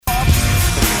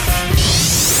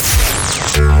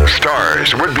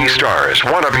Stars, would-be stars,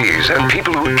 wannabes, and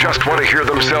people who just want to hear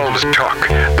themselves talk.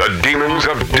 The demons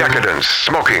of decadence,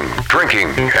 smoking, drinking,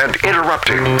 and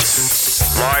interrupting.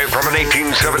 Live from an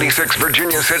 1876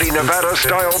 Virginia City,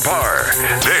 Nevada-style bar,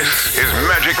 this is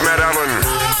Magic Matt Allen,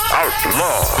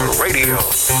 Outlaw Radio.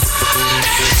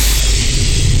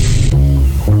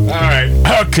 All right.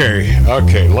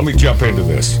 Okay. Let me jump into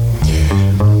this.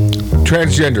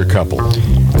 Transgender couple.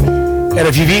 And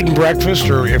if you've eaten breakfast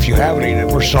or if you haven't eaten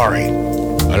it, we're sorry.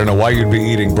 I don't know why you'd be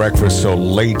eating breakfast so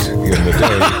late in the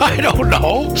day. I don't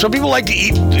know. Some people like to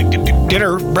eat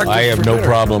dinner, breakfast. I have no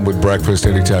problem with breakfast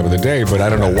any time of the day, but I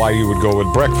don't know why you would go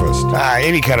with breakfast.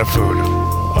 Any kind of food.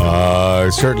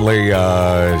 Certainly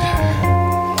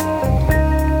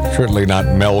not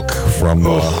milk from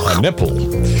a nipple.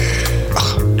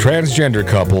 Transgender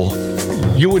couple.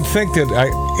 You would think that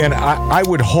I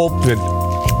would hope that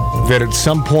at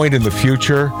some point in the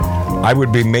future I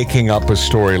would be making up a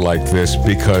story like this,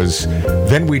 because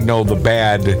then we'd know the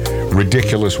bad,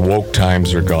 ridiculous woke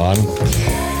times are gone.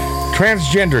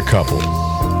 Transgender couple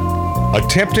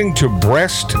attempting to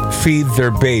breastfeed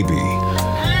their baby.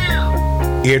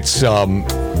 It's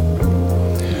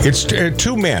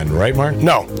two men, right, Mark?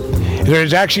 No.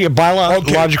 There's actually a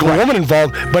biological woman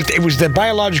involved, but it was the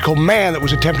biological man that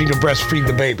was attempting to breastfeed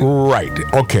the baby. Right.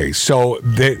 Okay. So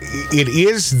it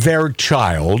is their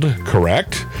child,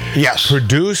 correct? Yes.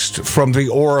 Produced from the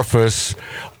orifice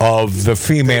of the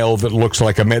female that looks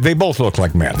like a man. They both look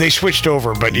like men. They switched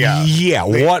over, but yeah. Yeah.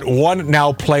 One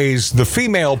now plays the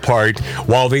female part,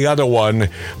 while the other one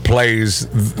plays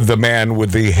the man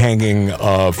with the hanging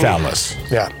phallus.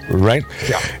 Yeah. Right?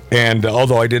 Yeah. And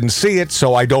although I didn't see it,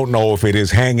 so I don't know if it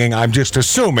is hanging. I'm just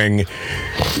assuming.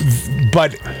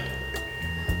 But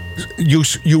you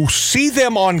see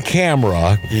them on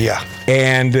camera. Yeah.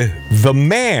 And the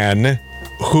man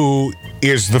who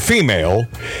is the female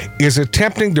is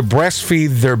attempting to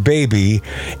breastfeed their baby,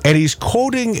 and he's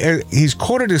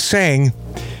quoted as saying,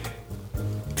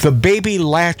 "The baby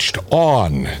latched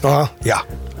on." Yeah.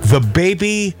 The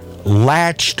baby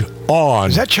latched on.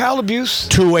 Is that child abuse?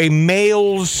 To a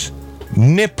male's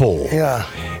nipple. Yeah.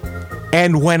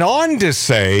 And went on to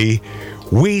say,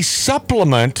 "We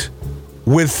supplement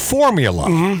with formula."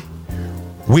 Mm-hmm.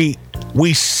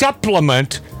 We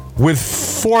supplement with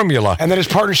formula. And then his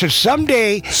partner said,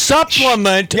 someday...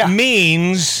 Supplement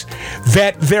means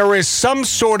that there is some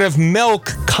sort of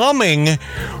milk coming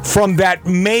from that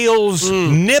male's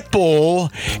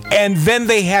nipple, and then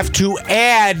they have to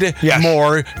add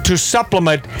more to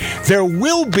supplement. There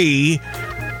will be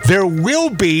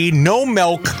no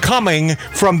milk coming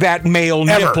from that male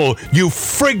nipple. You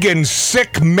friggin'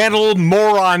 sick mental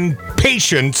moron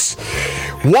patients.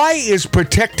 Why is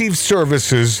Protective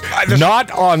Services not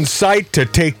on site to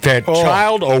take that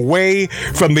child away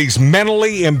from these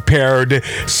mentally impaired,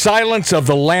 Silence of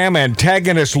the Lamb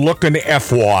antagonist-looking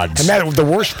F-wads? And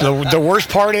the worst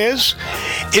part is,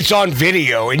 it's on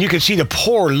video, and you can see the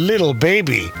poor little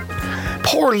baby.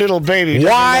 Poor little baby.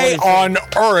 Why on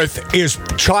earth is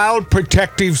Child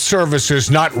Protective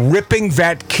Services not ripping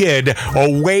that kid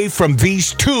away from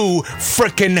these two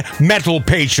frickin' mental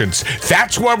patients?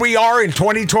 That's where we are in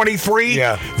 2023?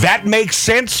 Yeah. That makes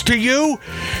sense to you?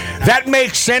 That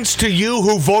makes sense to you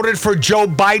who voted for Joe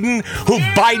Biden? Who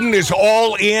Biden is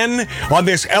all in on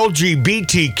this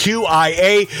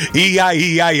LGBTQIA,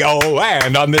 E-I-E-I-O,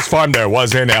 and on this farm there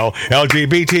was an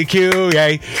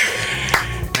LGBTQA.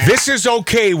 This is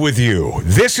okay with you.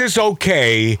 This is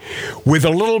okay with a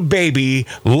little baby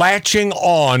latching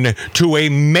on to a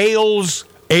male's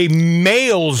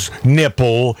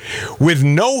nipple with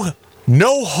no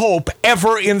hope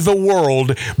ever in the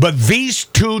world, but these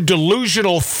two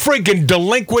delusional friggin'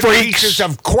 delinquent pieces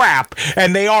of crap,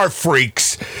 and they are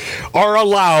freaks, are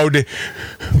allowed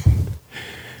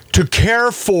to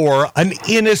care for an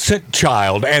innocent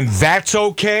child, and that's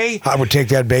okay? I would take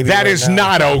that baby. That is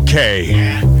not okay.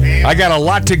 I got a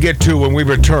lot to get to when we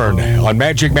return on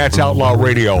Magic Matt's Outlaw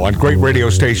Radio on great radio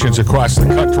stations across the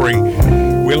country.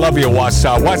 We love you,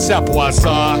 Wausau. What's up,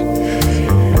 Wausau?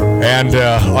 And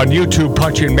on YouTube,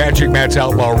 punch in Magic Matt's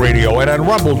Outlaw Radio and on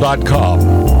rumble.com.